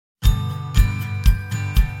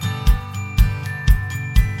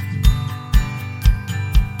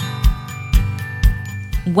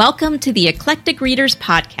Welcome to the Eclectic Readers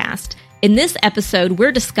Podcast. In this episode,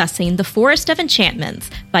 we're discussing The Forest of Enchantments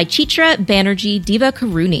by Chitra Banerjee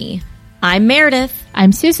Divakaruni. I'm Meredith.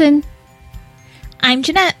 I'm Susan. I'm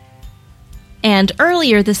Jeanette. And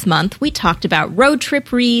earlier this month, we talked about road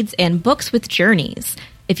trip reads and books with journeys.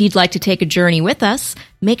 If you'd like to take a journey with us,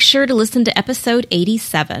 make sure to listen to episode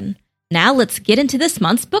 87. Now let's get into this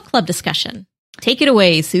month's book club discussion. Take it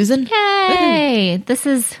away, Susan. Yay!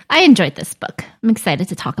 I enjoyed this book. I'm excited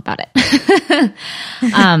to talk about it.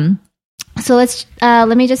 So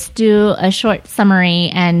let me just do a short summary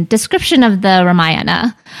and description of the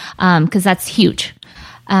Ramayana, because that's huge.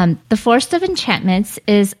 The Forest of Enchantments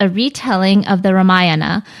is a retelling of the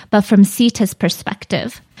Ramayana, but from Sita's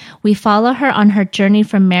perspective. We follow her on her journey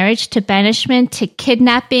from marriage to banishment to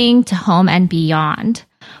kidnapping to home and beyond.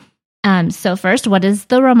 So first, what is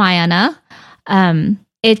the Ramayana?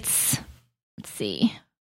 Let's see.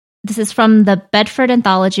 This is from the Bedford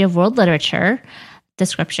Anthology of World Literature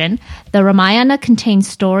description. The Ramayana contains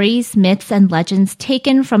stories, myths, and legends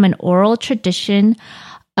taken from an oral tradition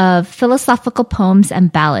of philosophical poems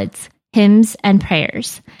and ballads, hymns and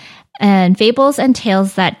prayers, and fables and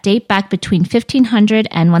tales that date back between 1500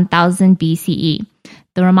 and 1000 BCE.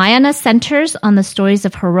 The Ramayana centers on the stories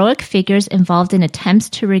of heroic figures involved in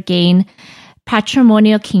attempts to regain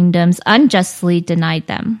patrimonial kingdoms unjustly denied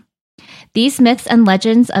them. These myths and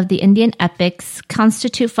legends of the Indian epics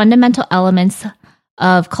constitute fundamental elements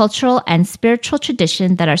of cultural and spiritual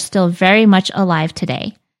tradition that are still very much alive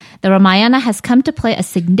today. The Ramayana has come to play a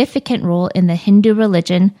significant role in the Hindu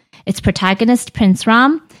religion. Its protagonist, Prince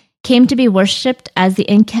Ram, came to be worshipped as the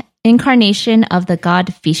incarnation of the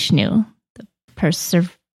god Vishnu, the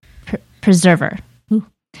preserver.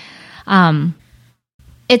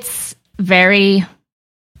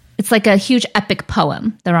 It's like a huge epic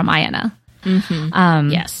poem, the Ramayana.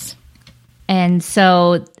 Mm-hmm. Yes. And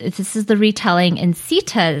so this is the retelling in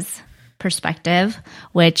Sita's perspective,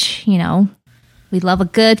 which, we love a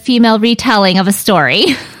good female retelling of a story.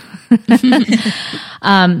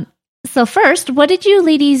 So first, what did you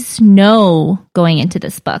ladies know going into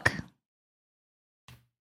this book?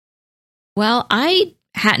 Well, I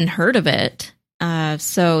hadn't heard of it.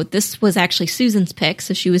 So this was actually Susan's pick.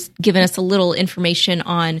 So she was giving us a little information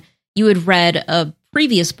on, you had read a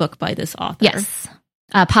previous book by this author. Yes.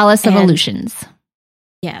 Palace of Illusions.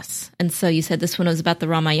 Yes. And so you said this one was about the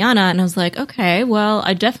Ramayana. And I was like, okay, well,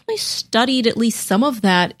 I definitely studied at least some of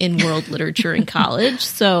that in world literature in college.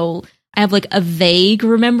 So I have like a vague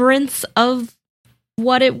remembrance of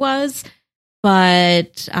what it was.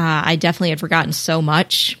 But I definitely had forgotten so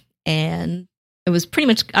much. And I was pretty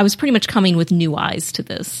much coming with new eyes to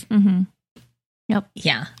this. Mm-hmm. Yep.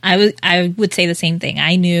 Yeah, I would say the same thing.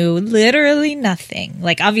 I knew literally nothing.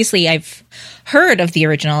 Like, obviously, I've heard of the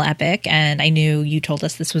original epic, and I knew you told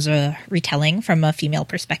us this was a retelling from a female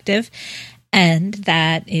perspective, and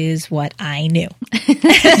that is what I knew.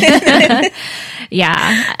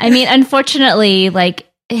 Yeah. I mean, unfortunately, like,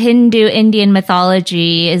 Hindu Indian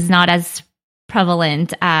mythology is not as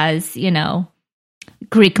prevalent as,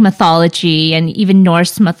 Greek mythology and even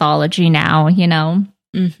Norse mythology now,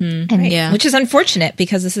 Mm-hmm. And right. Yeah. Which is unfortunate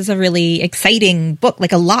because this is a really exciting book.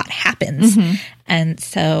 Like, a lot happens. Mm-hmm. And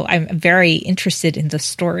so I'm very interested in the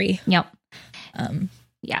story. Yep.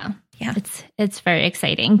 Yeah. It's very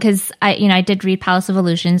exciting because I did read Palace of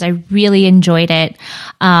Illusions. I really enjoyed it.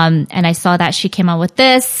 And I saw that she came out with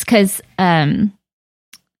this because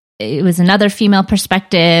it was another female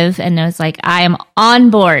perspective, and I was like, I am on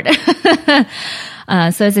board. So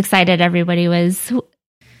I was excited. Everybody was,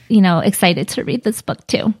 excited to read this book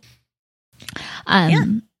too.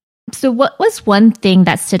 So what was one thing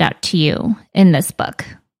that stood out to you in this book?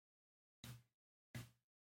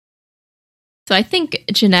 So I think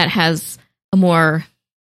Jeanette has a more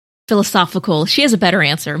philosophical, she has a better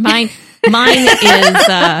answer. Mine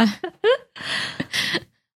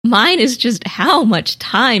is just how much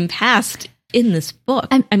time passed in this book.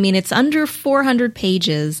 I mean, it's under 400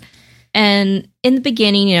 pages. And in the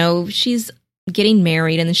beginning, she's getting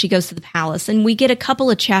married and then she goes to the palace. And we get a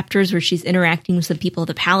couple of chapters where she's interacting with some people at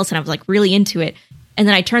the palace. And I was like really into it. And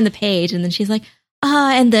then I turned the page and then she's like,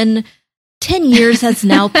 and then 10 years has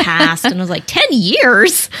now passed. And I was like, 10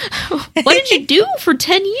 years? What did you do for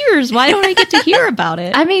 10 years? Why don't I get to hear about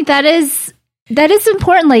it? I mean, that is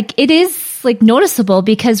important. Like, it is like noticeable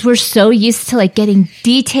because we're so used to like getting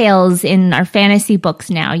details in our fantasy books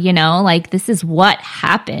now, like this is what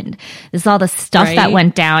happened. This is all the stuff that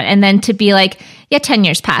went down. And then to be like, 10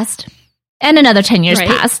 years passed and another 10 years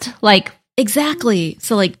passed. Like, exactly.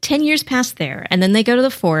 So like 10 years passed there and then they go to the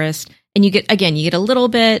forest And you get a little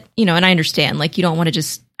bit, and I understand, like, you don't want to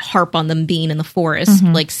just harp on them being in the forest,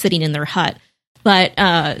 like sitting in their hut. But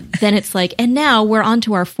then it's like, and now we're on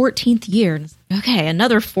to our 14th year. And okay,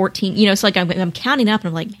 another 14, it's like I'm counting up and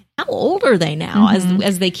I'm like, how old are they now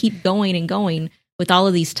as they keep going and going with all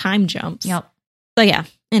of these time jumps? Yep. So yeah,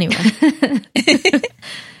 anyway.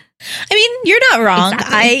 I mean, you're not wrong.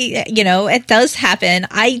 Exactly. It does happen.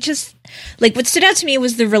 I just, like, what stood out to me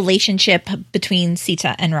was the relationship between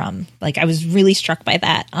Sita and Ram. Like, I was really struck by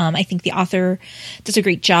that. I think the author does a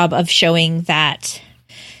great job of showing that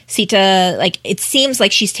Sita, like, it seems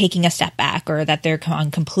like she's taking a step back, or that they're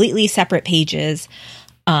on completely separate pages,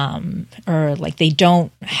 or like they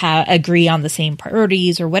don't agree on the same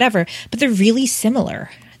priorities or whatever, but they're really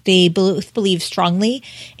similar. They both believe strongly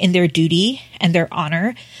in their duty and their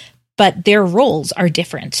honor, but their roles are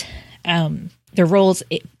different. Their roles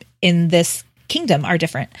in this kingdom are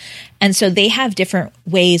different. And so they have different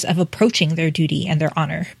ways of approaching their duty and their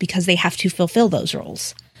honor because they have to fulfill those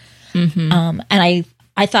roles. And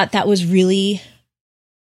I thought that was really,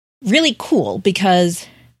 really cool because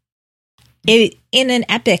in an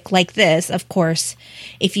epic like this, of course,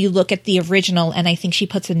 if you look at the original, and I think she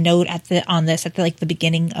puts a note on this at the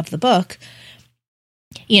beginning of the book,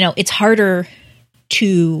 it's harder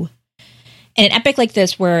to, in an epic like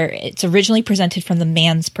this where it's originally presented from the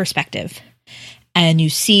man's perspective, and you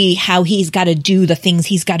see how he's got to do the things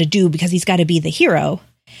he's got to do because he's got to be the hero.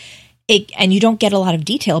 And you don't get a lot of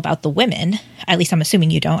detail about the women. At least I'm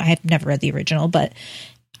assuming you don't. I have never read the original, but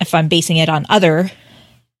if I'm basing it on other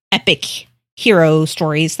epic hero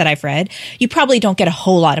stories that I've read, you probably don't get a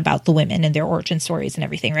whole lot about the women and their origin stories and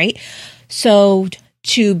everything, right? So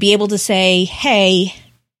to be able to say, hey,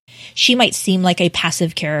 she might seem like a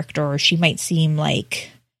passive character, or she might seem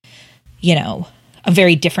like, a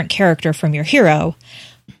very different character from your hero,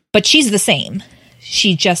 but she's the same.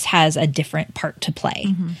 She just has a different part to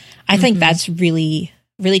play. I think that's really,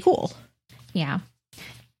 really cool. Yeah.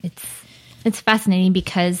 It's fascinating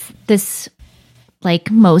because this, like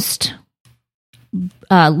most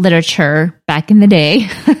literature back in the day,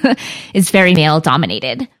 is very male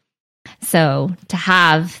dominated. So to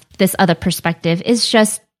have this other perspective is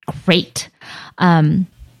just great. And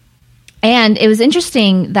it was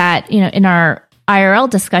interesting that, in our IRL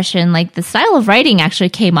discussion, like the style of writing actually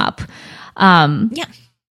came up.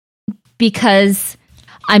 Because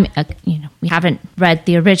we haven't read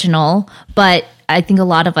the original, but I think a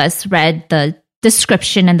lot of us read the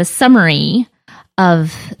description and the summary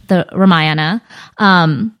of the Ramayana.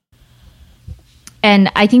 And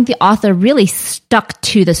I think the author really stuck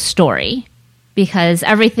to the story, because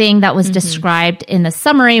everything that was described in the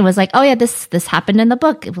summary was like, oh yeah, this happened in the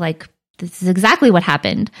book. Like, this is exactly what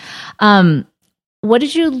happened. What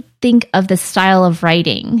did you think of the style of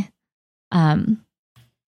writing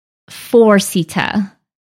for Sita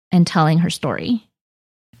and telling her story?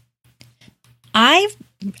 I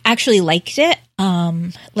actually liked it.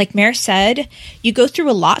 Like Mare said, you go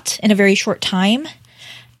through a lot in a very short time.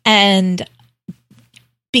 And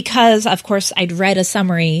because, of course, I'd read a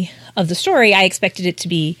summary of the story, I expected it to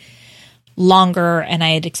be longer, and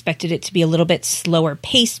I had expected it to be a little bit slower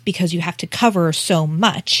paced because you have to cover so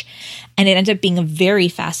much. And it ended up being a very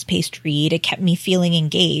fast-paced read. It kept me feeling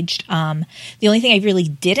engaged. The only thing I really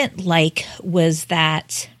didn't like was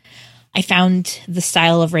that I found the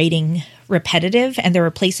style of writing repetitive, and there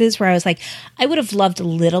were places where I was like, I would have loved a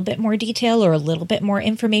little bit more detail or a little bit more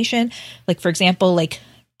information. Like, for example, like,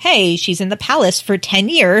 hey, she's in the palace for 10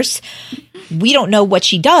 years. We don't know what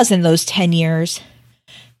she does in those 10 years.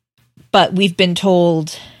 But we've been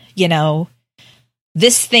told,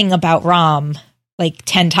 this thing about Ram like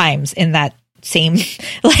 10 times in that same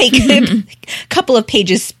couple of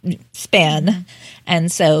pages span.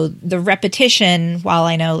 And so the repetition, while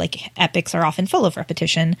I know like epics are often full of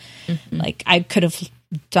repetition, like I could have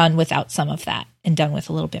done without some of that and done with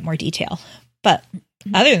a little bit more detail. But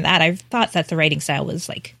other than that, I thought that the writing style was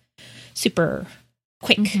like super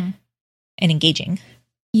quick and engaging.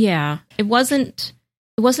 Yeah, it wasn't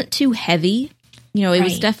too heavy.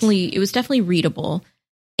 It was definitely readable.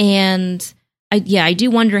 And I do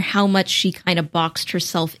wonder how much she kind of boxed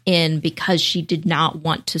herself in because she did not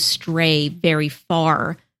want to stray very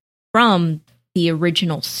far from the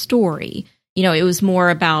original story. It was more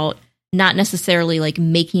about not necessarily like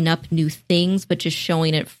making up new things, but just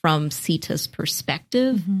showing it from Sita's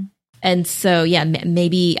perspective. And so, yeah,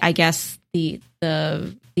 maybe I guess the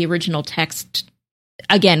original text,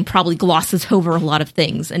 again, probably glosses over a lot of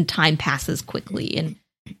things, and time passes quickly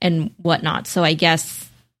and whatnot. So I guess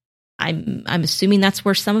I'm assuming that's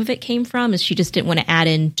where some of it came from, is she just didn't want to add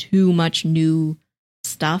in too much new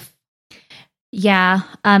stuff. Yeah.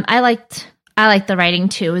 I liked the writing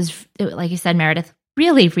too. It was, like you said, Meredith,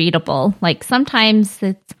 really readable. Like sometimes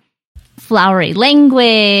it's flowery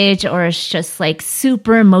language or it's just like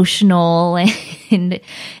super emotional and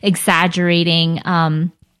exaggerating.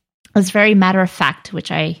 It was very matter of fact,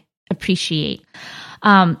 which I appreciate.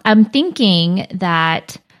 I'm thinking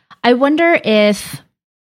that I wonder if,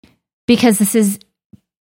 because this is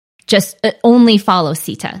just only follows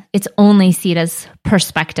Sita, it's only Sita's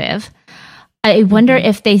perspective. I wonder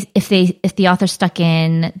if the author stuck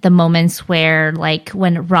in the moments where, like,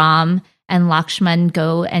 when Ram and Lakshman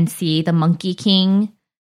go and see the Monkey King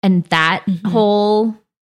and that whole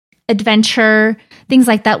adventure, things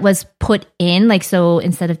like that was put in. Like, so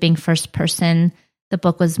instead of being first person, the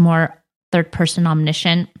book was more third person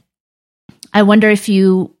omniscient. I wonder if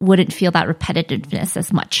you wouldn't feel that repetitiveness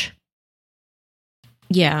as much.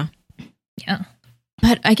 Yeah. Yeah.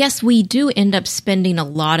 But I guess we do end up spending a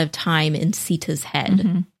lot of time in Sita's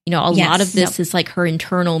head. You know, a lot of this is like her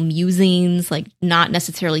internal musings, like not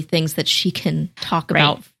necessarily things that she can talk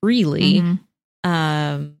about freely.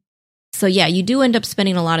 So yeah, you do end up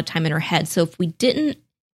spending a lot of time in her head. So if we didn't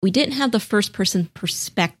have the first person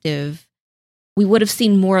perspective, we would have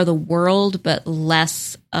seen more of the world, but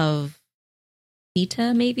less of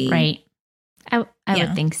Sita, maybe. Right. I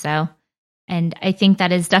would think so. And I think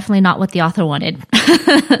that is definitely not what the author wanted.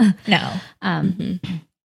 No.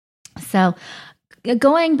 So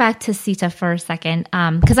going back to Sita for a second,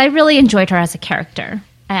 because I really enjoyed her as a character.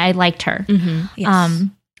 I liked her. Yes.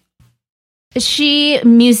 She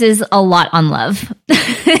muses a lot on love.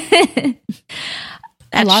 That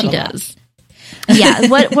she does. Yeah.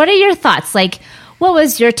 What are your thoughts? Like, what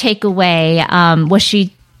was your takeaway? Was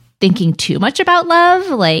she thinking too much about love?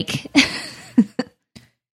 Like...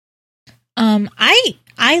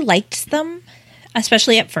 I liked them,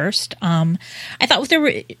 especially at first. I thought there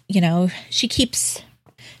were, she keeps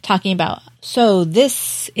talking about, so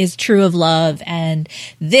this is true of love, and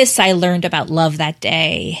this I learned about love that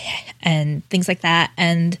day, and things like that.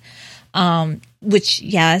 And, which,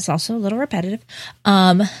 yeah, is also a little repetitive.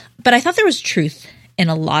 But I thought there was truth in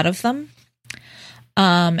a lot of them.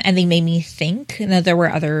 And they made me think. And there were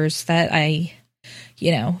others that I,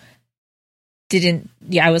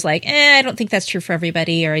 I was like, I don't think that's true for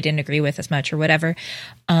everybody, or I didn't agree with as much or whatever.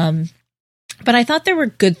 But I thought there were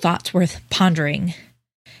good thoughts worth pondering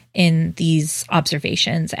in these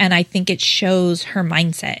observations. And I think it shows her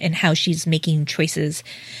mindset and how she's making choices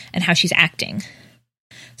and how she's acting.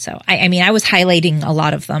 So, I mean, I was highlighting a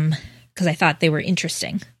lot of them because I thought they were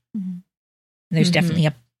interesting. And there's definitely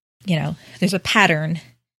there's a pattern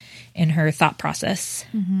in her thought process.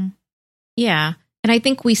 Yeah. And I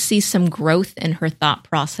think we see some growth in her thought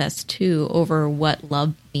process, too, over what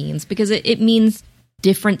love means, because it means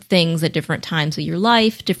different things at different times of your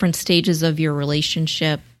life, different stages of your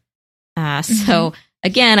relationship. So,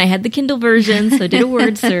 again, I had the Kindle version, so I did a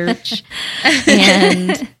word search,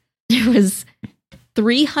 and there was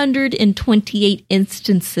 328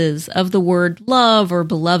 instances of the word love or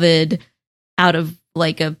beloved out of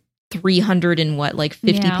like a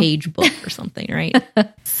 50-page book or something, right?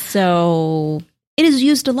 So... it is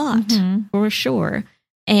used a lot, for sure.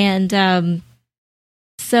 And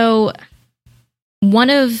so one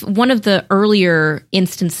of the earlier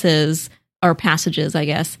instances or passages, I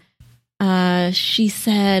guess, she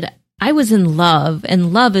said, I was in love,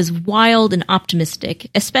 and love is wild and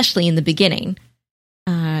optimistic, especially in the beginning.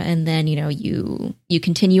 And then, you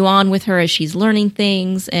continue on with her as she's learning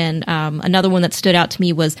things. And another one that stood out to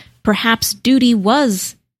me was, perhaps duty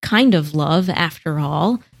was kind of love after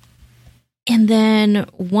all. And then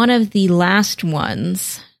one of the last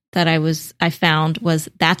ones that I found was,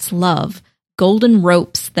 that's love, golden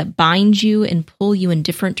ropes that bind you and pull you in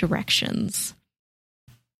different directions.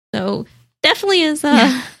 So definitely is,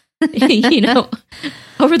 over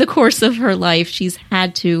the course of her life, she's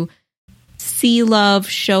had to see love,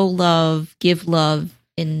 show love, give love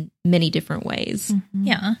in many different ways.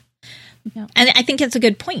 Yeah. And I think it's a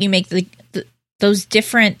good point you make. Those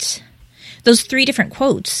three different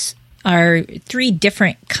quotes are three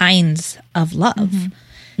different kinds of love.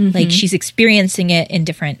 Like, she's experiencing it in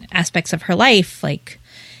different aspects of her life. Like,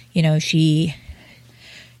 she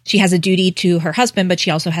has a duty to her husband, but she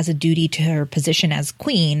also has a duty to her position as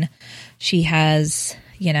queen. She has,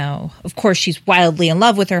 of course, she's wildly in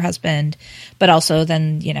love with her husband, but also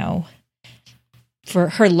then, for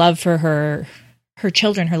her love for her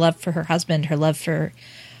children, her love for her husband, her love for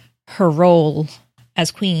her role as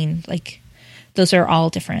queen. Like, those are all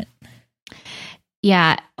different.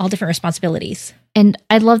 Yeah. All different responsibilities. And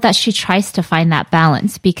I love that she tries to find that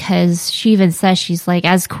balance, because she even says, she's like,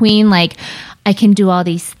 as queen, like, I can do all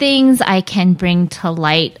these things. I can bring to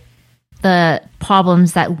light the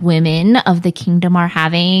problems that women of the kingdom are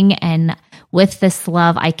having. And with this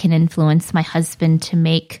love, I can influence my husband to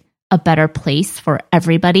make a better place for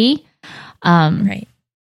everybody. Right.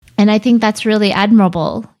 And I think that's really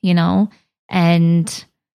admirable, you know? And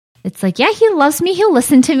it's like, yeah, he loves me. He'll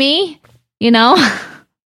listen to me, you know?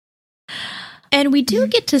 And we do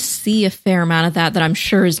get to see a fair amount of that I'm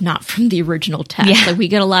sure is not from the original text. Yeah. Like we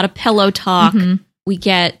get a lot of pillow talk. We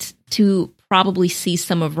get to probably see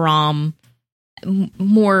some of Rom,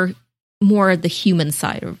 more the human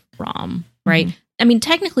side of Rom, right? I mean,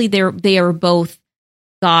 technically they are both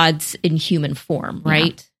gods in human form,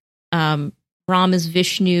 right? Yeah. Ram is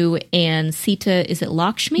Vishnu and Sita, is it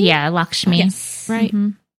Lakshmi? Yeah, Lakshmi. Yes. Right.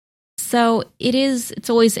 So it's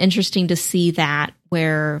always interesting to see that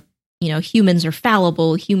where, you know, humans are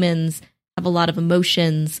fallible, humans have a lot of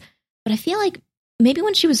emotions. But I feel like maybe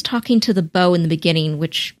when she was talking to the bow in the beginning,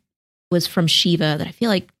 which was from Shiva, that I feel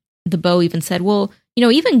like the bow even said, well, you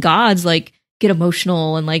know, even gods like get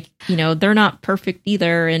emotional and like, you know, they're not perfect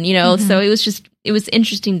either. And, you know, so it was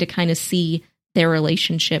interesting to kind of see their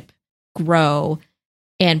relationship grow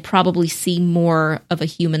and probably see more of a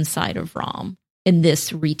human side of Ram in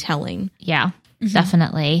this retelling. Yeah,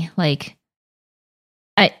 definitely. Like,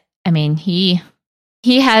 I mean, he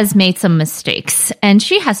has made some mistakes and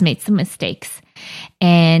she has made some mistakes,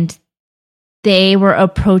 and they were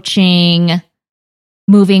approaching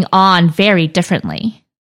moving on very differently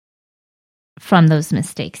from those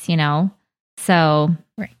mistakes, you know? So,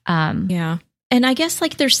 yeah. And I guess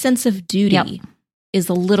like their sense of duty is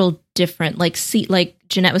a little different. Like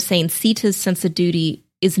Jeanette was saying, Sita's sense of duty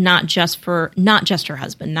is not just her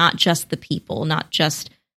husband, not just the people, not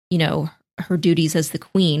just, you know, her duties as the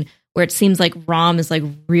queen, where it seems like Ram is like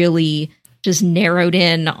really just narrowed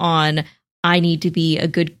in on, I need to be a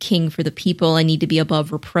good king for the people. I need to be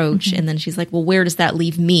above reproach. And then she's like, well, where does that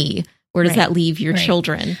leave me? Where does that leave your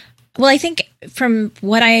children? Well, I think from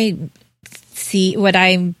what I see, what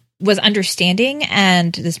I was understanding,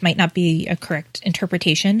 and this might not be a correct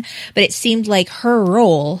interpretation, but it seemed like her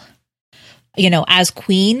role, you know, as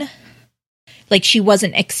queen, like she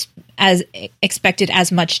wasn't expected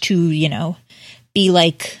as much to, you know, be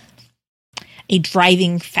like a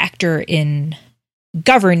driving factor in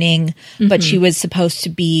governing, but she was supposed to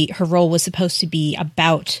be, her role was supposed to be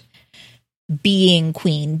about being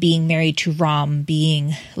queen, being married to Ram,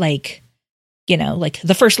 being like, you know, like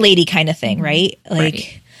the first lady kind of thing, right?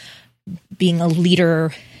 Like being a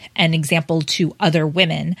leader and example to other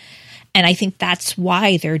women. And I think that's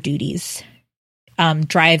why their duties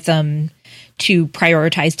drive them to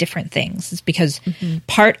prioritize different things. It's because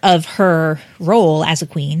part of her role as a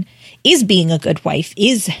queen is being a good wife,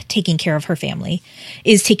 is taking care of her family,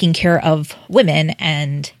 is taking care of women.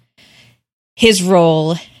 And his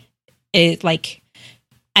role is like,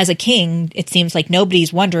 as a king, it seems like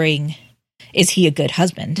nobody's wondering, is he a good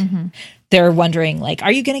husband? They're wondering like,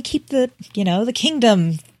 are you going to keep the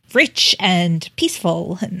kingdom rich and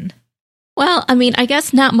peaceful? And well, I mean, I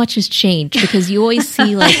guess not much has changed, because you always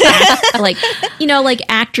see like you know, like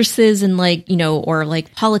actresses and like, you know, or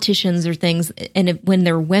like politicians or things. And when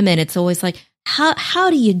they're women, it's always like, how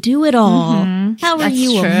do you do it all? How are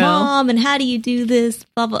you a mom? And how do you do this?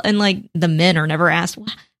 Blah, blah. And like the men are never asked, well,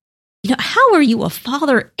 you know, how are you a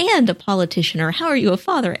father and a politician? Or how are you a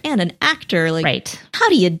father and an actor? Like, how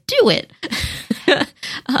do you do it?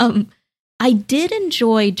 I did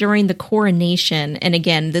enjoy during the coronation, and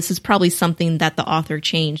again, this is probably something that the author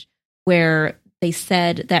changed, where they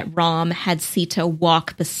said that Ram had Sita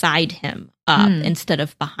walk beside him up instead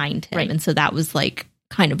of behind him. And so that was like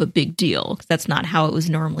kind of a big deal, because that's not how it was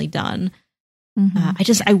normally done.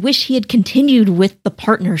 I wish he had continued with the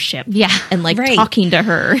partnership. And like talking to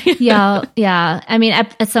her. Yeah. I mean,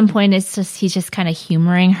 at some point it's just, he's just kind of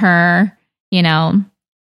humoring her, you know?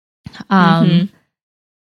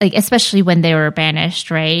 Like, especially when they were banished,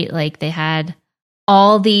 right? Like they had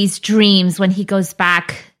all these dreams when he goes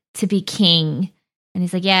back to be king, and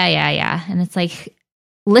he's like, yeah. And it's like,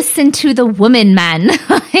 listen to the woman, man.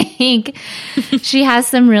 Like, she has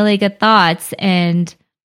some really good thoughts. And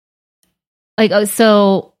like,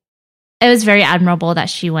 so it was very admirable that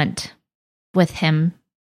she went with him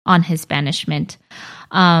on his banishment.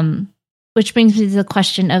 Which brings me to the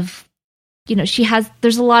question of, you know,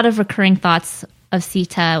 there's a lot of recurring thoughts of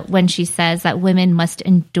Sita when she says that women must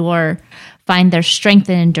endure, find their strength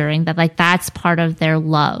in enduring, that like that's part of their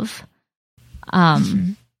love.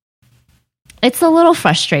 It's a little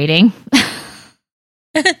frustrating.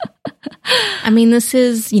 I mean, this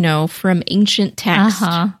is, from ancient text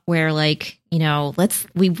where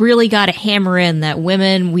we really got to hammer in that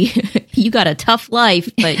women, you got a tough life,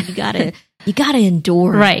 but you got to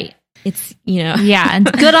endure. Right. It's, Yeah.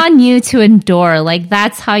 And good on you to endure. Like,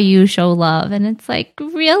 that's how you show love. And it's like,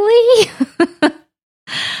 really?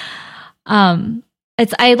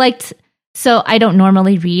 So I don't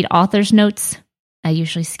normally read author's notes. I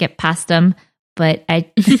usually skip past them, but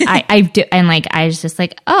I do. And I was just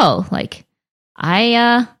like, oh,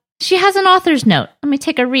 she has an author's note. Let me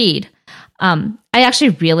take a read. I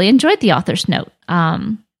actually really enjoyed the author's note.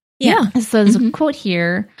 Yeah. So there's a quote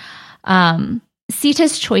here.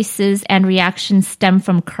 Sita's choices and reactions stem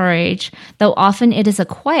from courage, though often it is a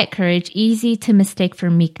quiet courage, easy to mistake for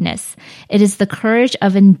meekness. It is the courage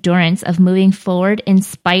of endurance, of moving forward in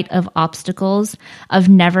spite of obstacles, of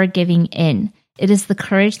never giving in. It is the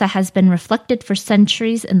courage that has been reflected for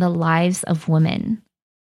centuries in the lives of women.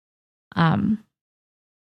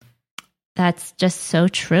 That's just so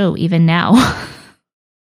true, even now.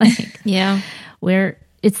 Yeah.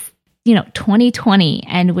 It's 2020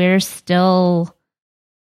 and we're still,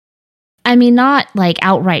 not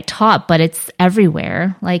outright taught, but it's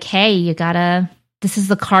everywhere. Hey, this is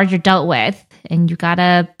the card you're dealt with and you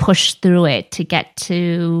gotta push through it to get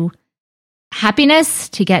to happiness,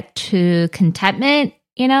 to get to contentment,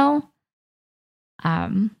 Yeah,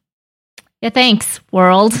 thanks,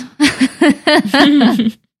 world.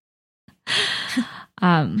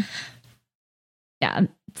 Yeah,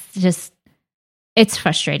 it's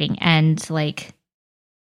frustrating. And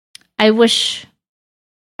I wish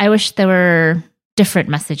there were different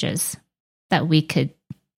messages that we could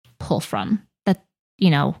pull from, that,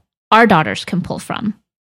 our daughters can pull from.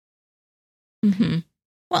 Mm-hmm.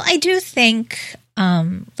 Well, I do think,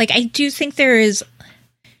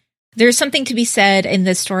 there's something to be said in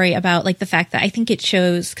this story about the fact that I think it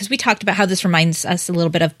shows, because we talked about how this reminds us a little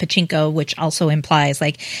bit of Pachinko, which also implies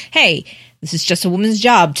hey, this is just a woman's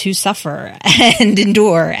job to suffer and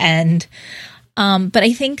endure. And, but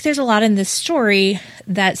I think there's a lot in this story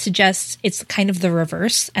that suggests it's kind of the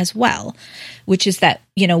reverse as well, which is that,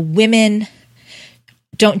 women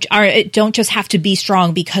don't just have to be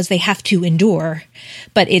strong because they have to endure,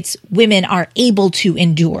 but it's women are able to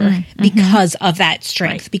endure because of that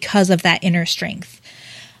strength, because of that inner strength.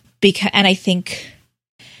 And I think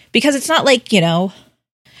because it's not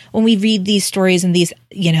when we read these stories and these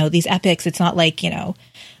epics, it's not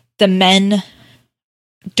the men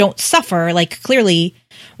don't suffer. Clearly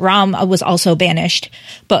Ram was also banished,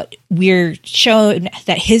 but we're shown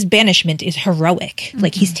that his banishment is heroic.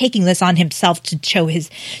 He's taking this on himself to show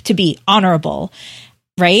to be honorable,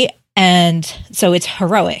 right? And so it's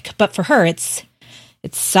heroic, but for her, it's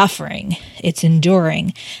suffering, it's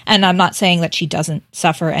enduring. And I'm not saying that she doesn't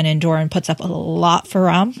suffer and endure and puts up a lot for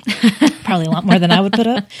Ram, probably a lot more than I would put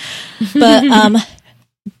up.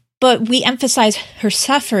 But we emphasize her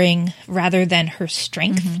suffering rather than her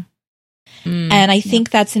strength. And I think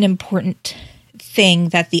that's an important thing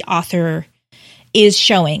that the author is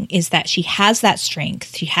showing, is that she has that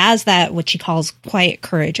strength. She has that, what she calls quiet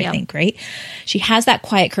courage, I think, right? She has that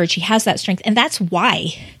quiet courage. She has that strength. And that's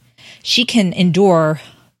why she can endure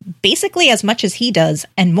basically as much as he does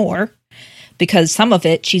and more, because some of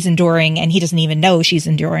it she's enduring and he doesn't even know she's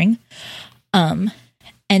enduring. And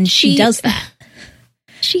she does that.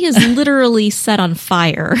 She is literally set on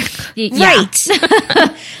fire. Right.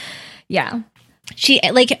 Yeah. She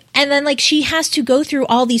and then she has to go through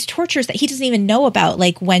all these tortures that he doesn't even know about,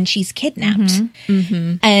 when she's kidnapped.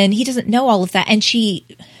 And he doesn't know all of that. And she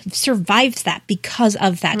survives that because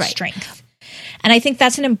of that strength. And I think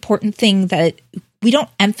that's an important thing that we don't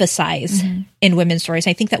emphasize in women's stories.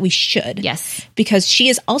 I think that we should. Yes. Because she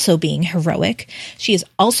is also being heroic. She is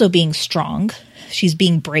also being strong. She's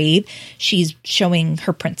being brave. She's showing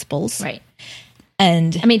her principles. Right.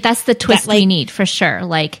 And that's the twist we need for sure.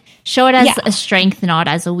 Show it as a strength, not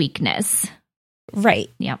as a weakness.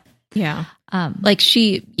 Right. Yep. Yeah.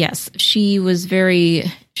 She had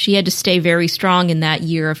to stay very strong in that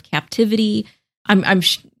year of captivity. I'm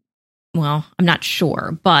not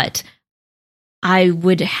sure, but I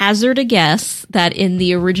would hazard a guess that in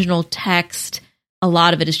the original text, a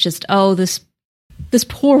lot of it is just, this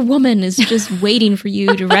poor woman is just waiting for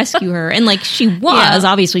you to rescue her. And she was,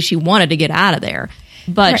 obviously she wanted to get out of there,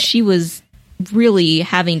 but she was really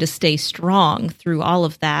having to stay strong through all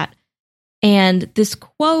of that. And this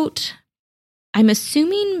quote, I'm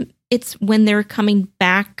assuming it's when they're coming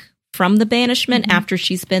back from the banishment after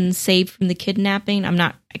she's been saved from the kidnapping.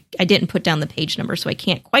 I didn't put down the page number, so I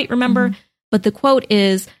can't quite remember. But the quote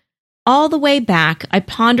is, "All the way back, I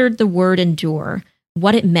pondered the word endure,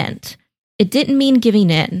 what it meant. It didn't mean giving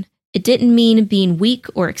in. It didn't mean being weak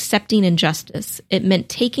or accepting injustice. It meant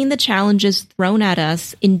taking the challenges thrown at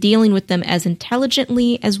us and dealing with them as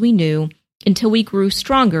intelligently as we knew until we grew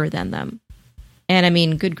stronger than them. And I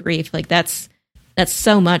mean, good grief, like that's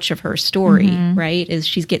so much of her story, right? Is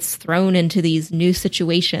she gets thrown into these new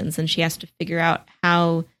situations and she has to figure out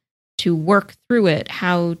how to work through it,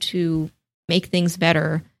 how to make things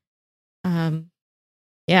better.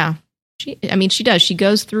 Yeah. She does. She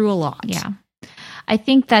goes through a lot. Yeah. I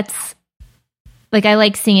think that's, like, I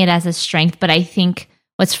like seeing it as a strength, but I think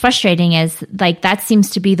what's frustrating is, like, that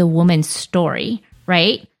seems to be the woman's story,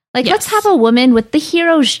 right? Like, let's have a woman with the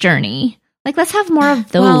hero's journey. Like, let's have more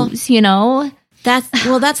of those, you know?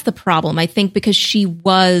 That's the problem, I think, because she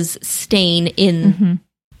was staying in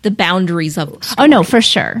the boundaries of the story. Oh, no, for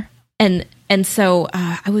sure. And so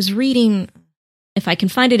I was reading, if I can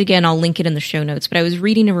find it again, I'll link it in the show notes, but I was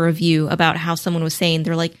reading a review about how someone was saying,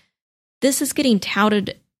 they're like, this is getting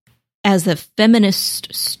touted as a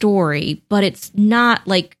feminist story, but it's not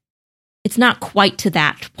quite to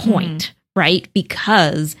that point, right?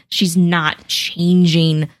 Because she's not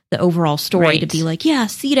changing the overall story to be like, yeah,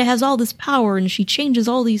 Sita has all this power and she changes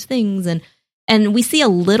all these things. And we see a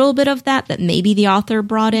little bit of that maybe the author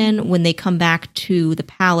brought in when they come back to the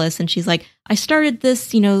palace and she's like, I started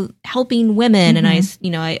this, helping women and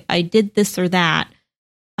I did this or that.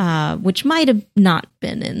 Which might have not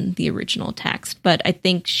been in the original text, but I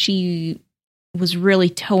think she was really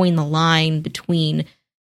towing the line between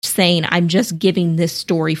saying, I'm just giving this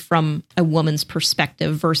story from a woman's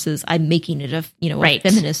perspective versus I'm making it a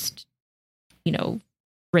feminist,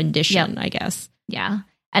 rendition, I guess. Yeah.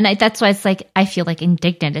 And that's why it's like, I feel like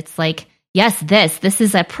indignant. It's like, yes, this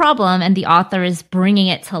is a problem and the author is bringing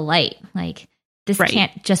it to light. Like, this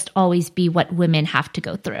can't just always be what women have to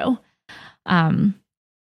go through.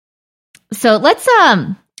 So let's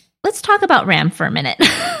talk about Ram for a minute,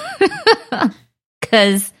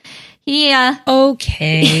 because he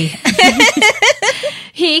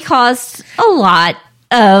he caused a lot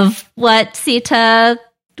of what Sita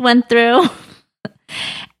went through,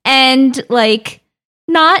 and like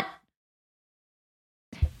not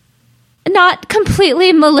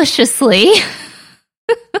completely maliciously,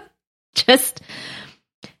 just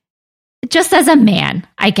as a man,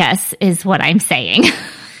 I guess, is what I'm saying.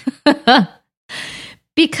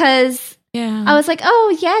 Because I was like,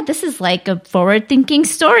 oh yeah, this is like a forward-thinking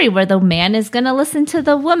story where the man is going to listen to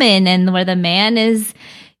the woman and where the man is,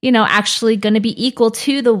 actually going to be equal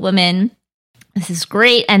to the woman. This is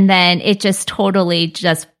great. And then it just totally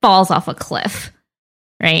just falls off a cliff,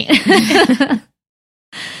 right?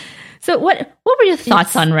 So what were your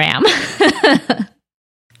thoughts on Ram?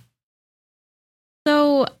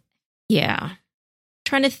 So, yeah.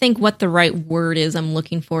 Trying to think what the right word is I'm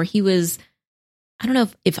looking for. He was, I don't know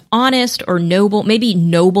if honest or noble, maybe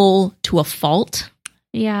noble to a fault.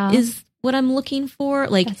 Yeah. Is what I'm looking for.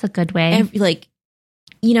 Like, that's a good way.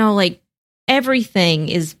 Everything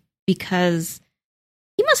is because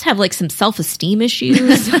he must have like some self-esteem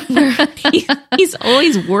issues. Where he's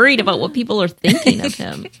always worried about what people are thinking of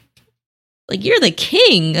him. Like, you're the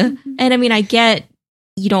king. And I mean, I get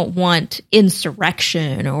you don't want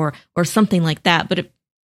insurrection or something like that, but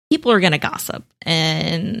people are going to gossip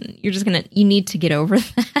and you need to get over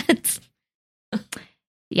that.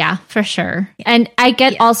 Yeah, for sure. And I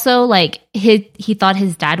get also like he thought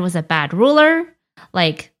his dad was a bad ruler,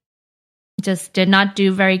 like just did not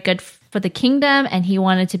do very good for the kingdom. And he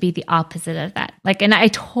wanted to be the opposite of that. Like, and I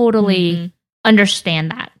totally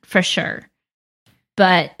understand that for sure.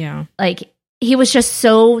 But like, he was just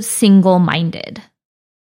so single-minded.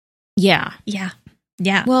 Yeah. Yeah.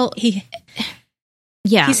 Yeah. Well,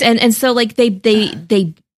 and so like they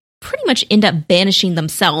pretty much end up banishing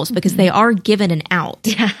themselves because they are given an out.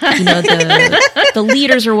 Yeah. The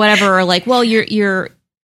leaders or whatever are like, well, you're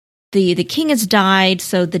the king has died,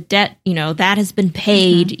 so the debt, that has been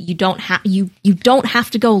paid. You don't have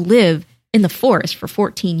to go live in the forest for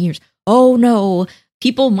 14 years. Oh no,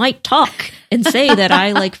 people might talk and say that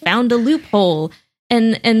I like found a loophole.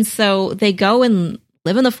 And so they go and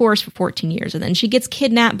live in the forest for 14 years. And then she gets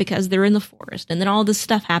kidnapped because they're in the forest. And then all this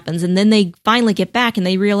stuff happens. And then they finally get back and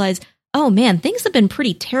they realize, oh man, things have been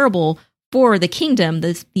pretty terrible for the kingdom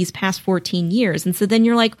these past 14 years. And so then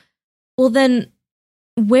you're like, well, then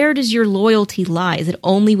where does your loyalty lie? Is it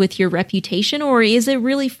only with your reputation, or is it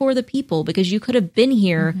really for the people? Because you could have been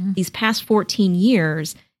here these past 14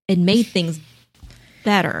 years and made things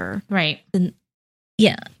better. Right.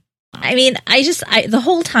 Yeah. I mean, the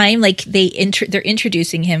whole time, like they're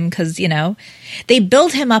introducing him because, they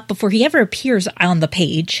build him up before he ever appears on the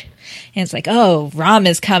page. And it's like, oh, Ram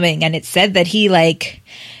is coming. And it said that he like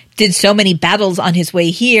did so many battles on his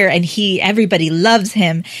way here, and everybody loves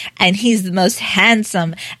him, and he's the most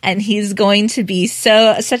handsome, and he's going to be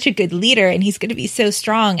such a good leader, and he's going to be so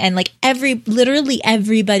strong, and like literally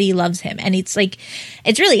everybody loves him. And it's like,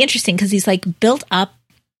 it's really interesting because he's like built up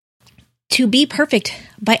to be perfect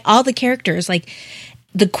by all the characters. Like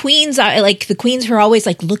the queens who are always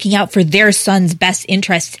like looking out for their son's best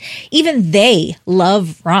interests. Even they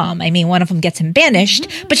love Rom. I mean, one of them gets him banished,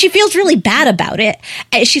 but she feels really bad about it.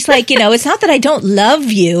 And she's like, it's not that I don't love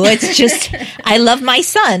you. It's just, I love my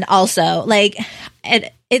son also. Like,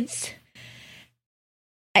 and it's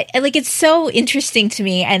so interesting to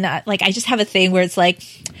me. And I just have a thing where it's like,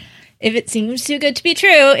 if it seems too good to be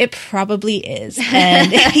true, it probably is.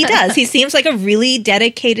 And he does. He seems like a really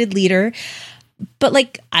dedicated leader. But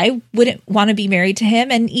like, I wouldn't want to be married to him.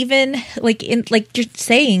 And even like you're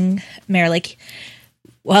saying, Mare, like,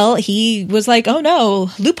 well, he was like, oh no,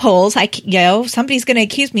 loopholes. Somebody's going to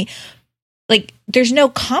accuse me. Like, there's no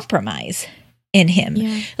compromise in him.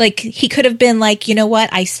 Yeah. Like, he could have been like, you know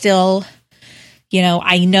what? I still,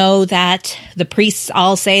 I know that the priests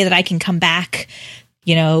all say that I can come back.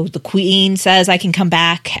 The queen says I can come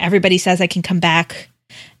back. Everybody says I can come back.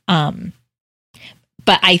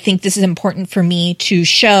 But I think this is important for me to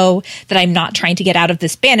show that I'm not trying to get out of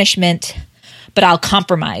this banishment, but I'll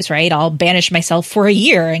compromise, right? I'll banish myself for a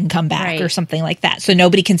year and come back or something like that. So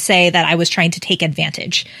nobody can say that I was trying to take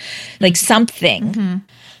advantage, like something. Mm-hmm.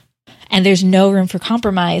 And there's no room for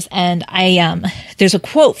compromise. And there's a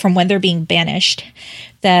quote from when they're being banished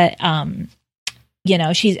that,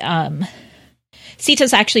 she's,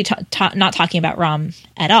 Sita's actually not talking about Rom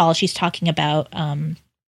at all. She's talking about,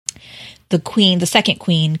 the second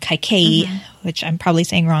queen, Kaikeyi, which I'm probably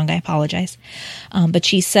saying wrong. I apologize. But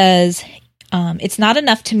she says, it's not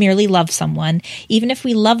enough to merely love someone, even if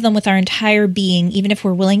we love them with our entire being, even if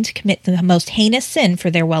we're willing to commit the most heinous sin for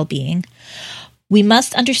their well-being. We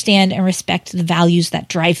must understand and respect the values that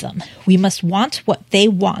drive them. We must want what they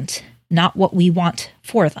want, not what we want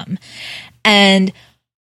for them. And,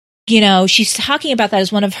 she's talking about that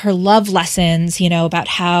as one of her love lessons, about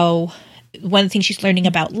how one of the things she's learning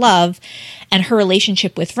about love and her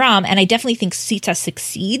relationship with Rom. And I definitely think Sita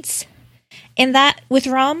succeeds in that with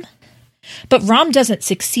Rom, but Rom doesn't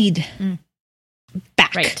succeed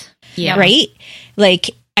back. Right. Yeah. Right.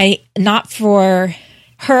 Like not for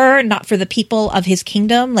her, not for the people of his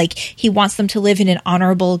kingdom. Like, he wants them to live in an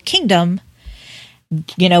honorable kingdom,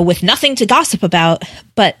 with nothing to gossip about,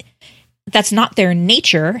 but that's not their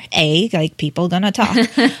nature. Like, people gonna talk.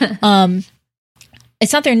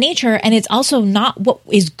 It's not their nature, and it's also not what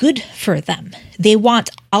is good for them. They want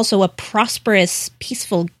also a prosperous,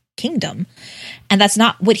 peaceful kingdom, and that's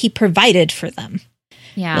not what he provided for them.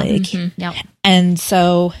 Yeah. Yep. And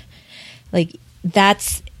so, like,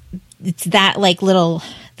 it's that like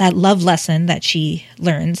that love lesson that she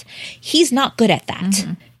learns. He's not good at that.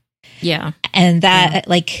 Mm-hmm. Yeah. And that, I'm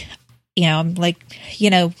like,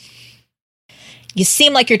 you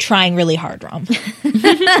seem like you're trying really hard, Rom.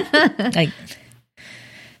 Like,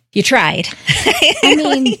 you tried. I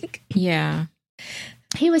mean, yeah.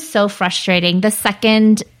 He was so frustrating. The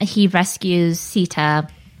second he rescues Sita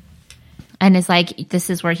and is like, this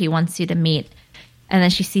is where he wants you to meet. And then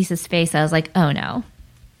she sees his face. I was like, oh no.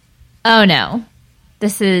 Oh no.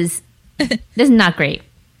 This is not great.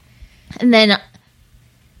 And then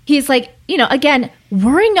he's like, again,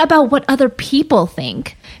 worrying about what other people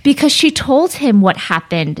think because she told him what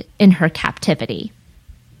happened in her captivity.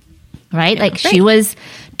 Right? Yeah, like, she was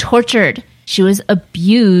tortured. She was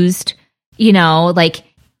abused. Like,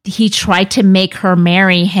 he tried to make her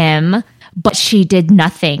marry him, but she did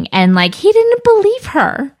nothing. And, like, he didn't believe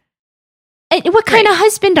her. And what kind of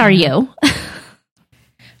husband are you?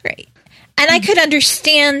 Right. And I could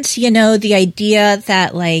understand, the idea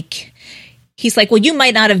that, like, he's like, well, you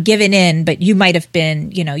might not have given in, but you might have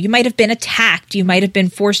been, you might have been attacked. You might have been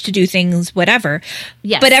forced to do things, whatever.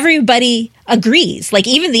 Yes. But everybody agrees. Like,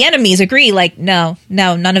 even the enemies agree, like, no,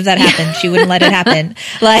 none of that happened. She wouldn't let it happen.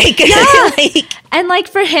 Like, yeah. And like,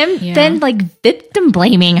 for him, then like victim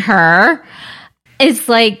blaming her is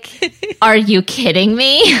like, are you kidding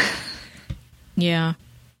me? Yeah.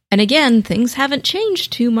 And again, things haven't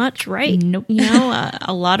changed too much, right? Nope.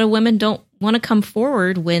 A lot of women don't want to come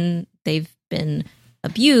forward when they've been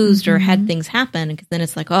abused or had things happen, because then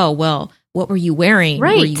it's like, oh, well, what were you wearing?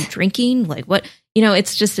 Right. Were you drinking? Like, what?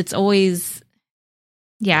 It's always.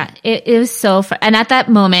 Yeah, it was so fun. And at that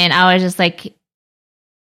moment, I was just like,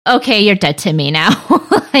 okay, you're dead to me now.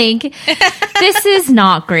 Like, this is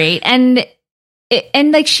not great. And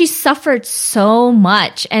like, she suffered so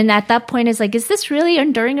much. And at that point, it's like, is this really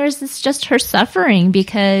enduring, or is this just her suffering?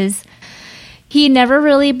 Because, he never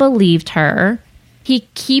really believed her. He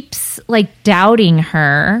keeps like doubting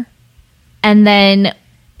her. And then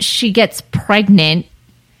she gets pregnant.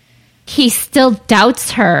 He still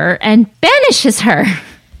doubts her and banishes her.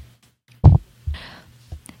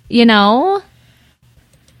 You know?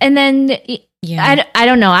 And then I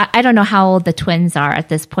don't know. I don't know how old the twins are at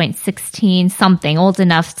this point. 16 something, old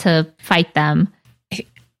enough to fight them.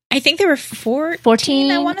 I think they were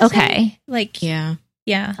 14. I want to say. Like, yeah.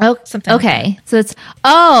 Oh, something. Okay. Like So it's,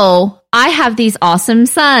 I have these awesome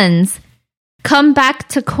sons. Come back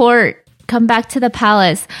to court. Come back to the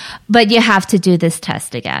palace. But you have to do this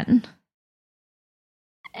test again.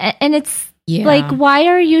 And it's like, why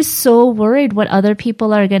are you so worried what other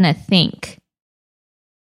people are going to think?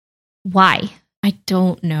 Why? I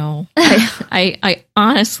don't know. I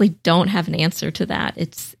honestly don't have an answer to that.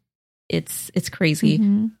 It's crazy.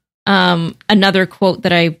 Mm-hmm. Another quote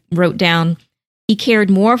that I wrote down: he cared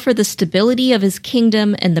more for the stability of his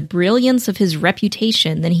kingdom and the brilliance of his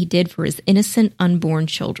reputation than he did for his innocent unborn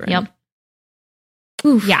children. Yep.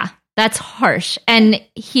 Oof. Yeah, that's harsh. And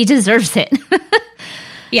he deserves it.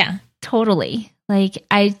 Yeah. Totally. Like,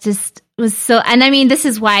 I just was so, and I mean, this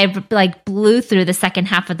is why I like blew through the second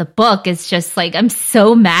half of the book. It's just like, I'm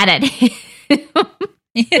so mad at him.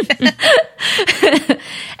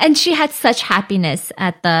 And she had such happiness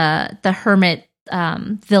at the hermit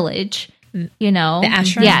village, you know, the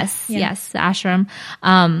ashram. Yes, the ashram.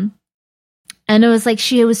 And it was like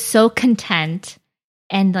she was so content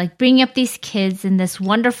and like bringing up these kids in this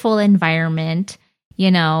wonderful environment,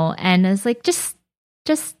 you know, and it was like just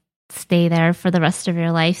stay there for the rest of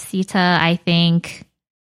your life, Sita. I think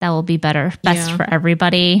that will be best for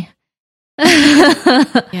everybody.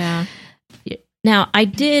 Yeah. Now, I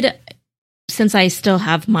did, since I still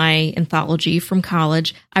have my anthology from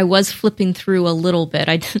college, I was flipping through a little bit.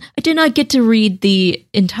 I did not get to read the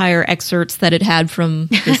entire excerpts that it had from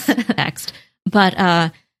this text,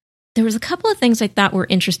 but there was a couple of things I thought were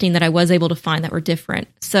interesting that I was able to find that were different.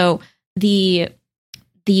 So the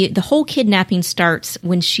whole kidnapping starts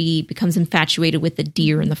when she becomes infatuated with the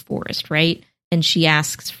deer in the forest, right? And she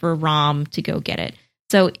asks for Ram to go get it.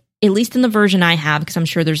 So at least in the version I have, because I'm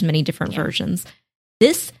sure there's many different versions,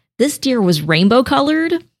 this deer was rainbow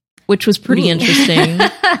colored, which was pretty interesting.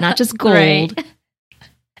 Not just gold. Right.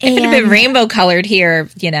 If it had been rainbow colored here,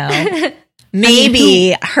 you know,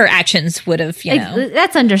 maybe her actions would have, you know,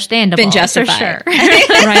 that's understandable, been justified. For sure.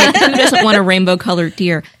 Right? Who doesn't want a rainbow colored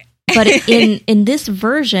deer? But in this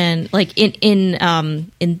version, like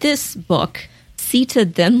in this book, Sita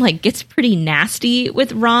then like gets pretty nasty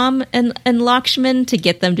with Ram and Lakshman to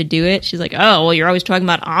get them to do it. She's like, "Oh, well, you're always talking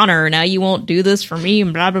about honor. Now you won't do this for me,"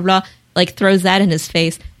 and blah blah blah. Like throws that in his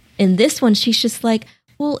face. In this one, she's just like,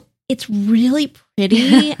 "Well, it's really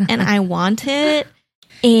pretty, and I want it.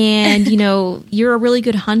 And you know, you're a really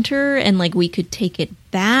good hunter, and like we could take it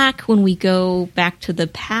back when we go back to the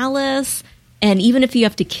palace. And even if you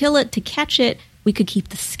have to kill it to catch it, we could keep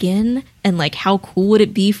the skin. And like, how cool would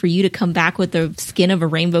it be for you to come back with the skin of a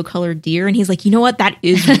rainbow colored deer?" And he's like, "You know what? That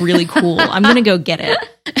is really cool. I'm going to go get it."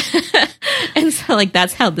 And so like,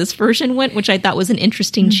 that's how this version went, which I thought was an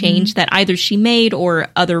interesting change that either she made or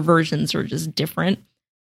other versions are just different.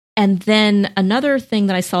 And then another thing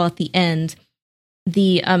that I saw at the end,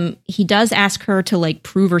 he does ask her to like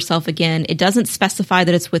prove herself again. It doesn't specify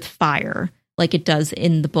that it's with fire like it does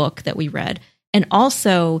in the book that we read. And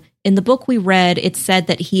also, in the book we read, it said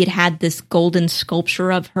that he had this golden sculpture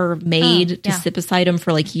of her made to sit beside him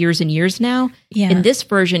for like years and years now. Yeah. In this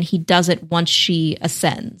version, he does it once she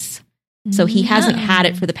ascends. So he hasn't had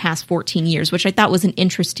it for the past 14 years, which I thought was an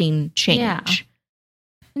interesting change.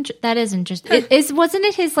 Yeah. That is interesting. Wasn't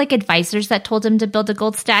it his like advisors that told him to build a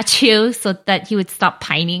gold statue so that he would stop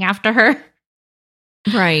pining after her?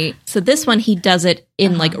 Right. So this one, he does it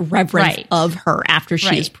in like reverence of her after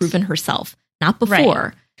she has proven herself. Not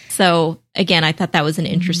before. Right. So again, I thought that was an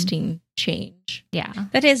interesting change. Yeah.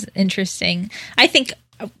 That is interesting. I think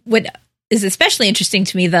what is especially interesting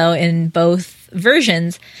to me though in both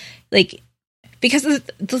versions, like because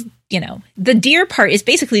the deer part is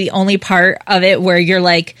basically the only part of it where you're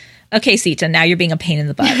like, okay, Sita, now you're being a pain in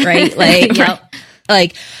the butt, right? Like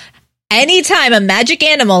like anytime a magic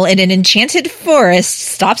animal in an enchanted forest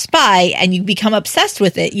stops by and you become obsessed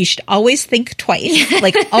with it, you should always think twice.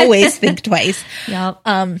 Like, always think twice. Yep.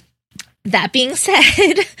 That being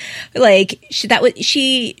said, like,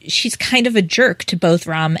 she's kind of a jerk to both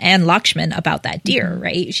Ram and Lakshman about that deer,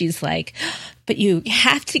 right? She's like, but you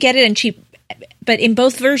have to get it. And but in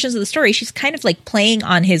both versions of the story, she's kind of like playing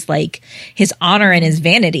on his honor and his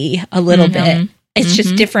vanity a little bit. It's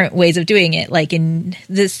just different ways of doing it. Like in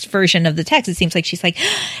this version of the text, it seems like she's like,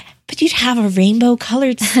 but you'd have a rainbow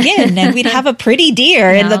colored skin and we'd have a pretty deer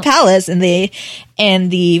in the palace and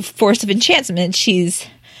the force of enchantment. She's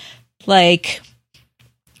like,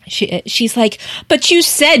 she's like, but you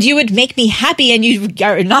said you would make me happy and you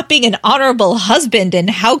are not being an honorable husband. And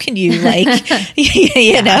how can you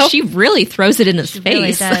you know? She really throws it in his face.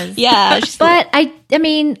 Really does. Yeah. But I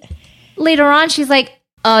mean, later on, she's like,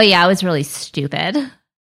 oh yeah, I was really stupid.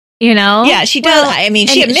 You know? Yeah, she does. I mean,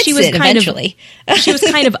 she admits it eventually. She was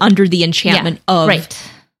kind of under the enchantment of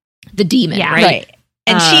the demon, right?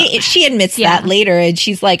 And she admits that later, and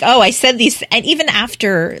she's like, "Oh, I said these." And even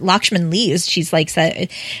after Lakshman leaves, she's like,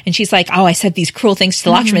 "Oh, I said these cruel things to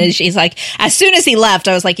Lakshman." And she's like, as soon as he left,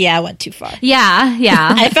 I was like, "Yeah, I went too far."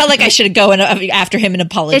 Yeah. I felt like I should go after him and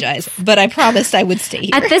apologize, but I promised I would stay here.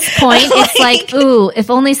 At this point, it's like, ooh, if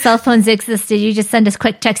only cell phones existed, you just send us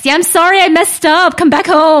quick text. Yeah, I'm sorry, I messed up. Come back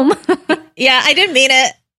home. Yeah, I didn't mean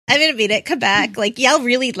it. Come back. Like, yell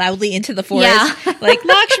really loudly into the forest. Yeah. Like,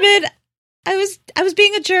 Lakshman, I was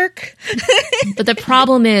being a jerk. But the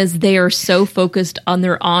problem is they are so focused on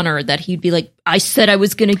their honor that he'd be like, I said I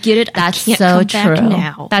was going to get it. That's I can't so come true. Back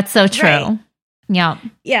now. That's so true. Right. Yeah.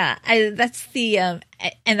 Yeah. That's the, and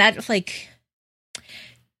that like,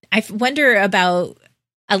 I wonder about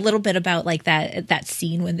a little bit about like that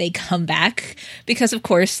scene when they come back, because of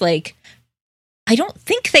course, like, I don't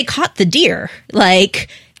think they caught the deer. Like,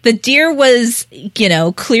 the deer was,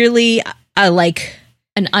 clearly like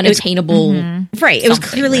an unattainable, right. It was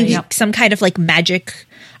clearly some kind of like magic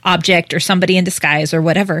object or somebody in disguise or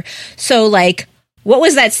whatever. So like, what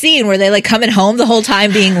was that scene? Were they like coming home the whole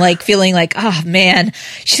time being like, feeling like, oh man,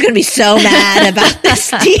 she's going to be so mad about this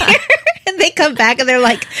deer. And they come back and they're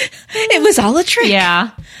like, it was all a trick. Yeah.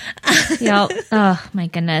 Oh my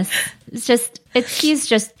goodness. It's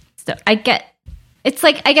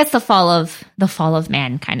like, I guess the fall of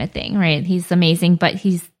man kind of thing, right? He's amazing, but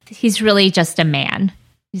he's really just a man.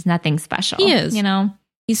 He's nothing special. He is.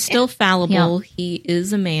 He's still fallible. Yep. He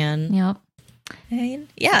is a man. Yep.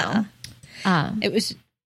 Yeah. So, it was.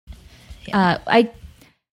 There are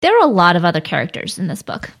a lot of other characters in this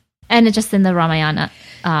book, and just in the Ramayana,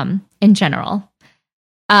 in general.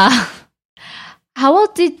 How well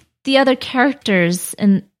did the other characters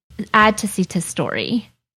add to Sita's story?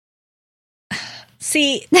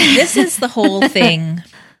 See, this is the whole thing.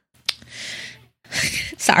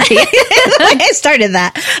 Sorry, I started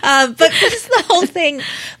that. But this is the whole thing.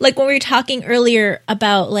 Like when we were talking earlier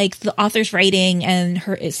about like the author's writing and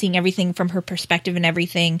her seeing everything from her perspective and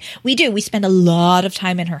everything, we spend a lot of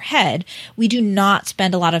time in her head. We do not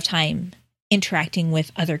spend a lot of time interacting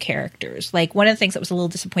with other characters. Like one of the things that was a little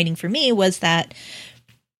disappointing for me was that,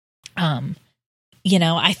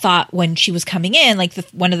 I thought when she was coming in, like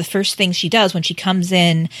one of the first things she does when she comes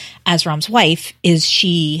in as Ram's wife is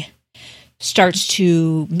she starts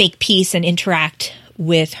to make peace and interact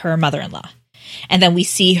with her mother-in-law. And then we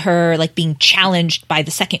see her like being challenged by the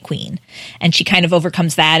second queen, and she kind of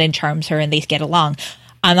overcomes that and charms her and they get along.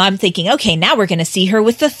 And I'm thinking, okay, now we're going to see her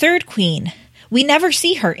with the third queen. We never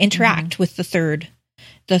see her interact with the third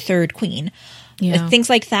queen. Yeah. Things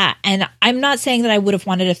like that. And I'm not saying that I would have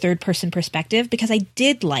wanted a third person perspective, because I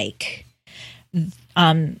did like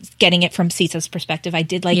getting it from Sita's perspective. I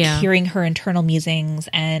did like hearing her internal musings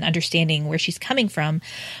and understanding where she's coming from.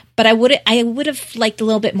 But I would have liked a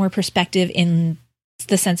little bit more perspective in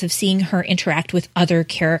the sense of seeing her interact with other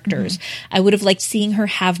characters. I would have liked seeing her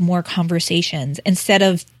have more conversations instead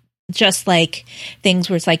of just like things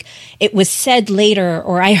where it's like it was said later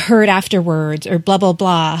or I heard afterwards or blah blah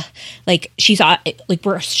blah. Like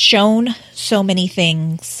we're shown so many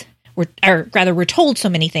things, or rather we're told so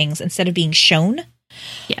many things instead of being shown.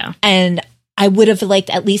 Yeah. And I would have liked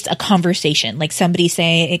at least a conversation, like somebody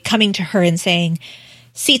coming to her and saying,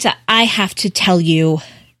 Sita, I have to tell you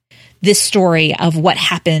this story of what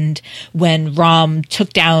happened when Ram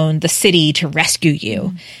took down the city to rescue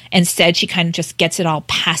you. Instead, she kind of just gets it all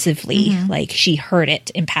passively, like she heard it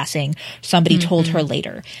in passing. Somebody told her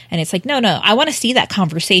later. And it's like, no, I want to see that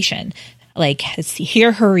conversation. Like,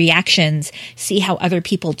 hear her reactions, see how other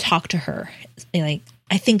people talk to her. Like,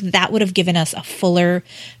 I think that would have given us a fuller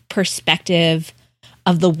perspective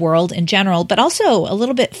of the world in general, but also a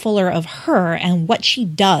little bit fuller of her and what she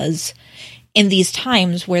does in these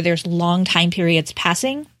times where there's long time periods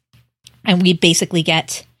passing, and we basically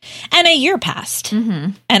and a year passed,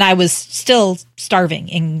 and I was still starving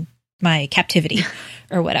in my captivity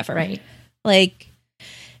or whatever. Right. Like,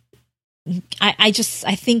 I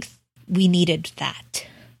think we needed that.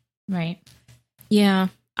 Right. Yeah.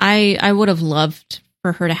 I would have loved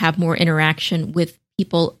for her to have more interaction with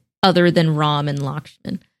people other than Ram and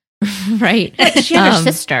Lakshman. Right. She had her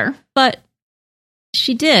sister. But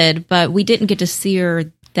She did, but we didn't get to see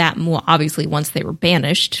her that more. Obviously, once they were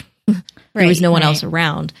banished, there was no one else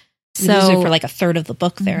around. We lose her for like a third of the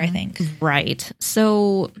book there, I think. Right.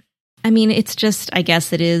 So, I mean, it's just, I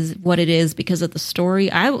guess it is what it is because of the story.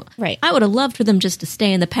 I would have loved for them just to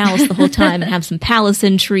stay in the palace the whole time and have some palace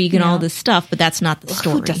intrigue and all this stuff, but that's not the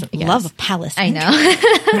story. Who doesn't love a palace intrigue? I know.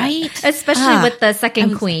 Right? Especially with the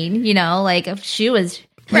second queen, you know, like if she was,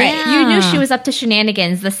 you knew she was up to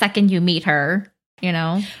shenanigans the second you meet her, you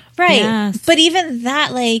know? Right. Yes. But even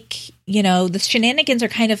that, like, you know, the shenanigans are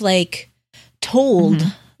kind of like told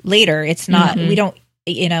later. It's not, we don't,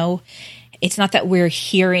 you know, it's not that we're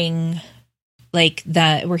hearing like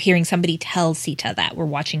that. We're hearing somebody tell Sita that we're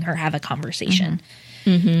watching her have a conversation.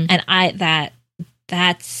 And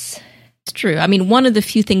that's true. I mean, one of the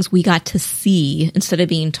few things we got to see instead of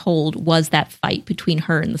being told was that fight between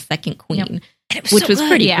her and the second queen, which was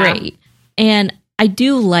pretty great. And I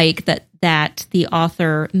do like that the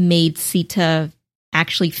author made Sita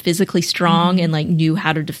actually physically strong and like knew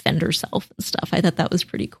how to defend herself and stuff. I thought that was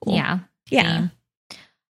pretty cool. Yeah.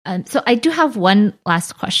 So I do have one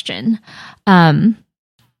last question,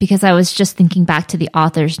 because I was just thinking back to the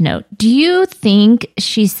author's note. Do you think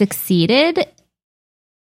she succeeded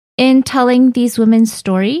in telling these women's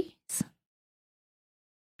stories?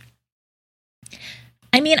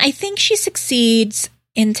 I mean, I think she succeeds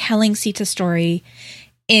in telling Sita's story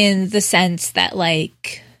in the sense that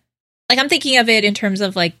like I'm thinking of it in terms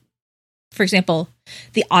of like, for example,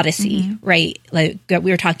 the Odyssey, right? Like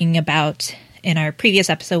we were talking about in our previous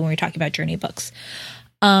episode when we were talking about journey books.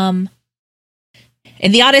 In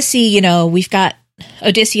the Odyssey, you know, we've got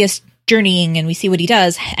Odysseus journeying and we see what he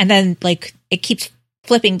does. And then like it keeps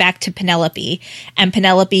flipping back to Penelope, and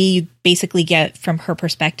Penelope, you basically get from her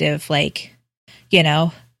perspective, like, you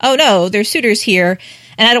know, oh no, there's suitors here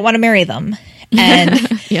and I don't want to marry them.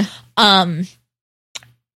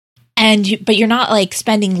 And, but you're not like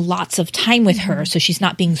spending lots of time with her. So she's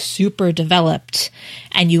not being super developed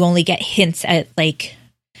and you only get hints at like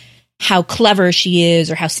how clever she is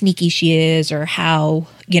or how sneaky she is or how,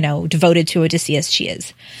 you know, devoted to Odysseus she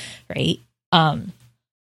is. Right. And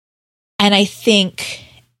I think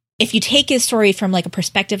if you take his story from like a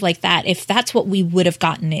perspective like that, if that's what we would have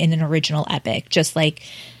gotten in an original epic, just like,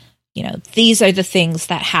 you know, these are the things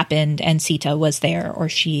that happened and Sita was there, or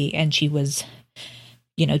she was,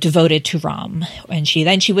 you know, devoted to Ram, and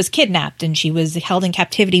she was kidnapped and she was held in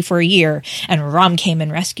captivity for a year and Ram came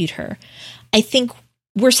and rescued her. I think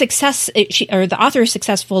the author is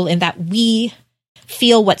successful in that we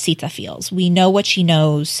feel what Sita feels. We know what she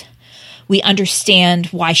knows. We understand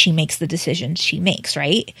why she makes the decisions she makes,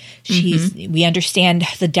 right? We understand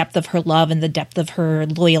the depth of her love and the depth of her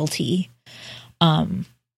loyalty.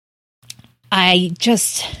 I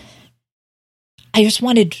just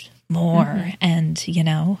wanted more, and you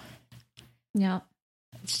know, I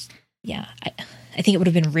think it would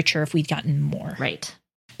have been richer if we'd gotten more. Right.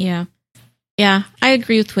 Yeah. I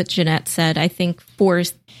agree with what Jeanette said. I think for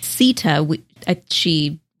Sita,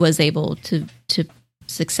 she was able to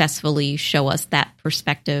successfully show us that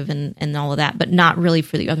perspective and all of that, but not really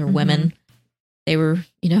for the other women. They were,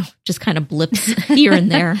 you know, just kind of blips here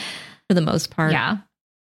and there for the most part. Yeah.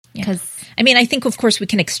 Because I mean, I think of course we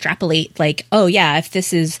can extrapolate like, oh yeah, if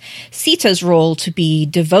this is Sita's role to be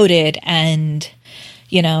devoted and,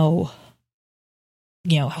 you know,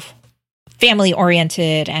 family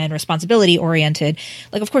oriented and responsibility oriented,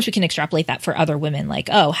 like of course we can extrapolate that for other women. Like,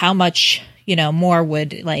 oh, how much, you know, more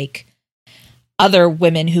would like other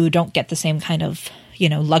women who don't get the same kind of, you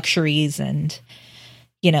know, luxuries and,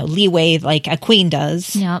 you know, leeway like a queen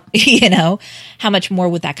does, you know, how much more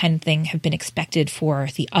would that kind of thing have been expected for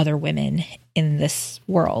the other women in this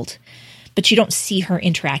world? But you don't see her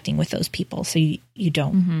interacting with those people, so you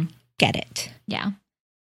don't get it. Yeah.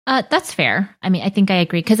 That's fair. I mean, I think I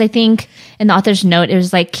agree, because I think in the author's note, it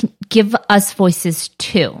was like, give us voices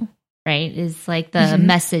too, right? Is like the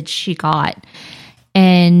message she got.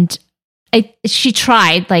 And she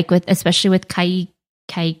tried, like especially with Kaikie,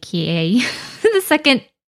 the second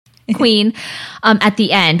queen, at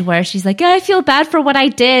the end, where she's like, I feel bad for what I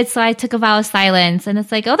did, so I took a vow of silence. And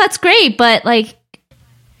it's like, oh, that's great, but like,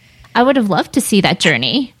 I would have loved to see that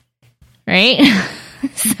journey, right?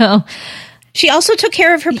 So she also took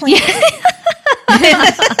care of her plants.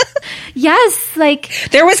 Yes, like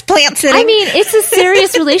there was plant sitting. I mean, it's a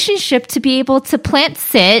serious relationship to be able to plant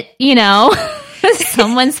sit, you know,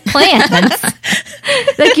 someone's plants.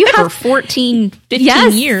 Like you have for 14,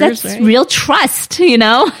 15 years. That's right? Real trust, you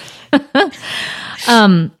know. But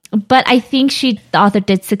I think the author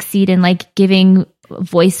did succeed in like giving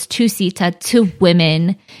voice to Sita, to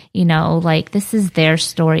women, you know, like this is their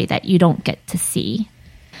story that you don't get to see.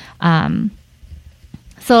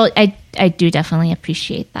 So I do definitely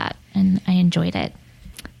appreciate that, and I enjoyed it.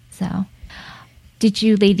 So, did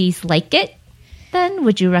you ladies like it then?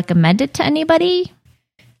 Would you recommend it to anybody?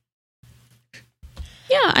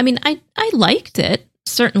 Yeah, I mean, I liked it.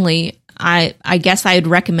 Certainly, I guess I'd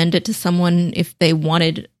recommend it to someone if they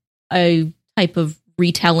wanted a type of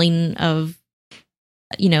retelling of,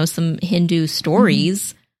 you know, some Hindu stories.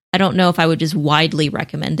 Mm-hmm. I don't know if I would just widely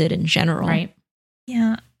recommend it in general. Right.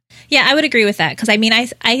 Yeah. Yeah, I would agree with that because I mean, I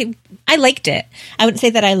liked it. I wouldn't say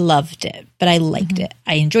that I loved it, but I liked it.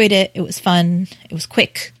 I enjoyed it. It was fun. It was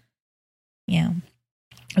quick. Yeah,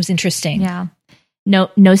 it was interesting. Yeah,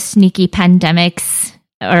 no sneaky pandemics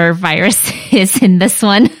or viruses in this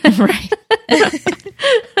one, right?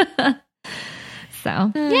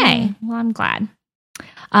 So, yay! Well, I'm glad.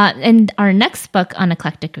 And our next book on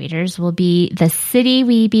Eclectic Readers will be "The City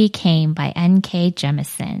We Became" by N.K.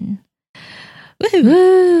 Jemisin.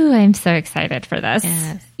 Woo! I'm so excited for this,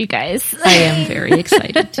 you guys. I am very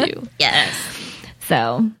excited too. Yes.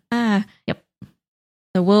 So, yep.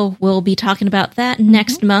 So we'll be talking about that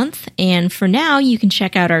next month. And for now, you can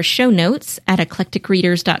check out our show notes at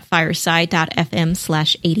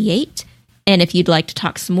eclecticreaders.fireside.fm/88. And if you'd like to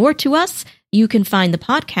talk some more to us, you can find the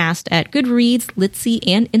podcast at Goodreads, Litsy,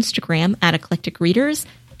 and Instagram at Eclectic Readers,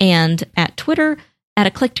 and at Twitter at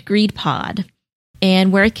Eclectic Read Pod.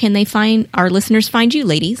 And where can they find our listeners find you,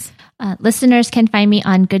 ladies? Listeners can find me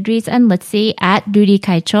on Goodreads and Litsy at Ruri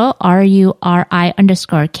Kaichou,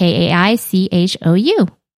 RURI_KAICHOU.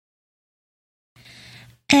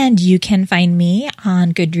 And you can find me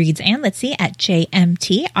on Goodreads and Litsy at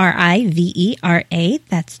JMTRIVERA.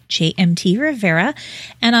 That's JMT Rivera.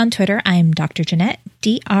 And on Twitter, I'm Dr. Jeanette,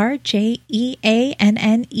 DRJEANNETTE.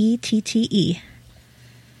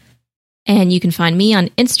 And you can find me on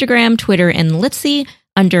Instagram, Twitter, and Litsy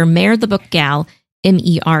under Mare the Book Gal,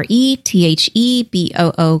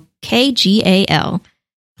 MERETHEBOOKGAL.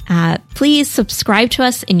 Please subscribe to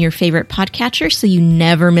us in your favorite podcatcher so you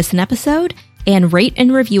never miss an episode, and rate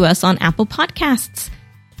and review us on Apple Podcasts.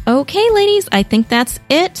 Okay, ladies, I think that's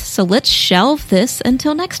it. So let's shelve this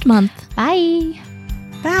until next month. Bye.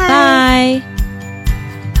 Bye. Bye.